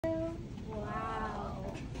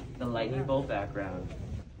lightning bolt background.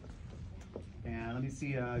 And let me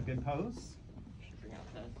see a good pose.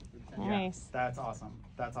 Nice. Yeah, that's awesome.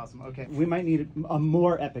 That's awesome. Okay, we might need a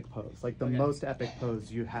more epic pose, like the most epic pose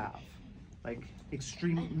you have. Like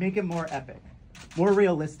extreme, make it more epic, more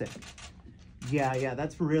realistic. Yeah,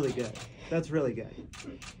 that's really good. That's really good.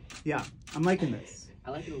 Yeah, I'm liking this.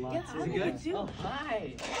 I like it a lot. Yeah, Is it good? Too. Oh,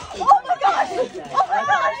 hi. Oh my gosh! Oh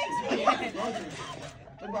my gosh!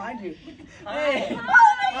 Look behind you. Hey! Hi.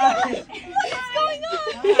 Oh my gosh! What's going on?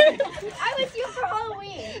 I was here for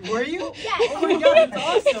Halloween. Were you? Yes. Oh my god,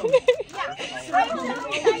 that's awesome.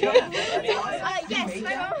 Yeah. I'm so excited. Yes,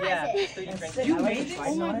 my mom has it. You made it?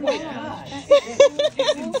 Oh my god.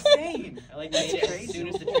 It's insane. I like made it as soon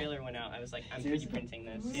as the trailer went out. I was like, I'm 3D printing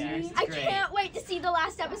this. Yeah, it's I great. can't wait to see the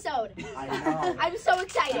last episode. I know. I'm so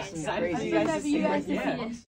excited. Excited for you guys to see it.